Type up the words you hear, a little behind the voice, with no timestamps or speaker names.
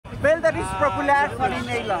spel dat is populair van in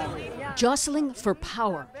Nederland. Jostling for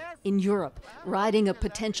power in Europe, riding a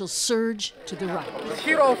potential surge to the right.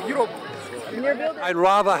 Hero of Europe. I'd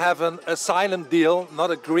rather have a silent deal,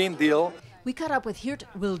 not a green deal. We caught up with Geert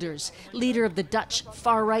Wilders, leader of the Dutch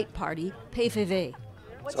far-right party, PVV.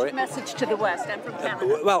 What's your message to the West and from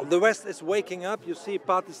Canada? Well, the West is waking up. You see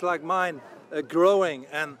parties like mine growing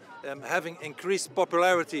and having increased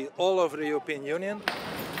popularity all over the European Union.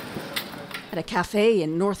 At a cafe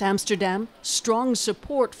in North Amsterdam, strong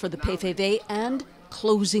support for the PVV and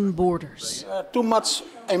closing borders. Too much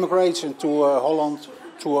immigration to Holland,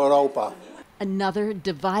 to Europa. Another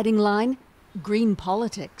dividing line, green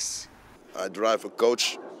politics. I drive a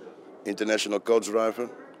coach, international coach driver,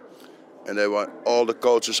 and they want all the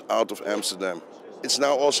coaches out of Amsterdam. It's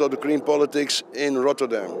now also the green politics in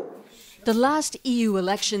Rotterdam. The last EU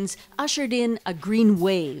elections ushered in a green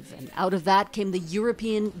wave, and out of that came the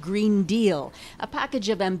European Green Deal, a package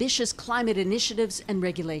of ambitious climate initiatives and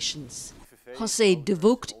regulations. José de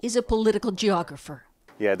Voogd is a political geographer.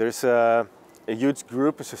 Yeah, there's a huge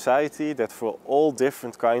group in society that for all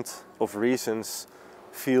different kinds of reasons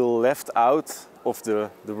feel left out of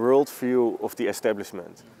the worldview of the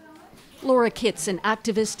establishment. Laura Kitts, an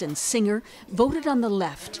activist and singer, voted on the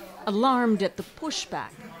left, alarmed at the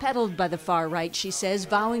pushback peddled by the far right, she says,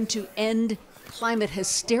 vowing to end climate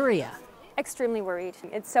hysteria. Extremely worried.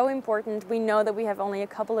 It's so important. We know that we have only a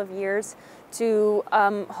couple of years to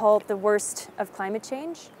halt the worst of climate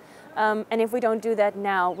change. And if we don't do that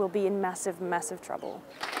now, we'll be in massive, massive trouble.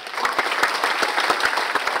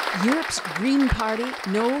 Europe's Green Party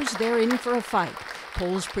knows they're in for a fight.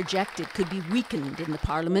 Polls project it could be weakened in the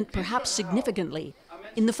parliament, perhaps significantly.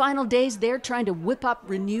 In the final days, they're trying to whip up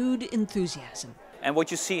renewed enthusiasm. And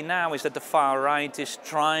what you see now is that the far right is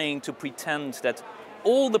trying to pretend that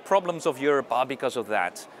all the problems of Europe are because of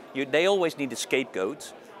that. They always need a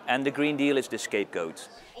scapegoat, and the Green Deal is the scapegoat.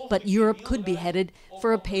 But Europe could be headed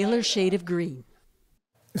for a paler shade of green.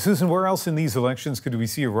 Susan, where else in these elections could we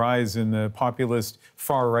see a rise in the populist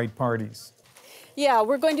far-right parties? Yeah,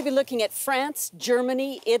 we're going to be looking at France,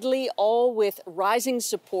 Germany, Italy, all with rising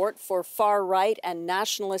support for far-right and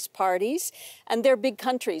nationalist parties. And they're big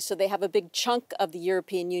countries, so they have a big chunk of the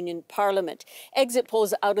European Union Parliament. Exit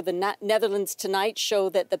polls out of the Netherlands tonight show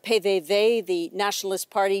that the PVV, the Nationalist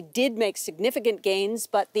Party, did make significant gains,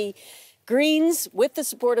 but the Greens, with the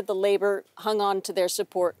support of the Labour, hung on to their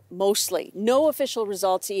support mostly. No official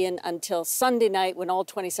results, Ian, until Sunday night when all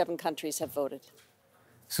 27 countries have voted.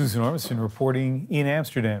 Susan Ormston reporting in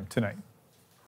Amsterdam tonight.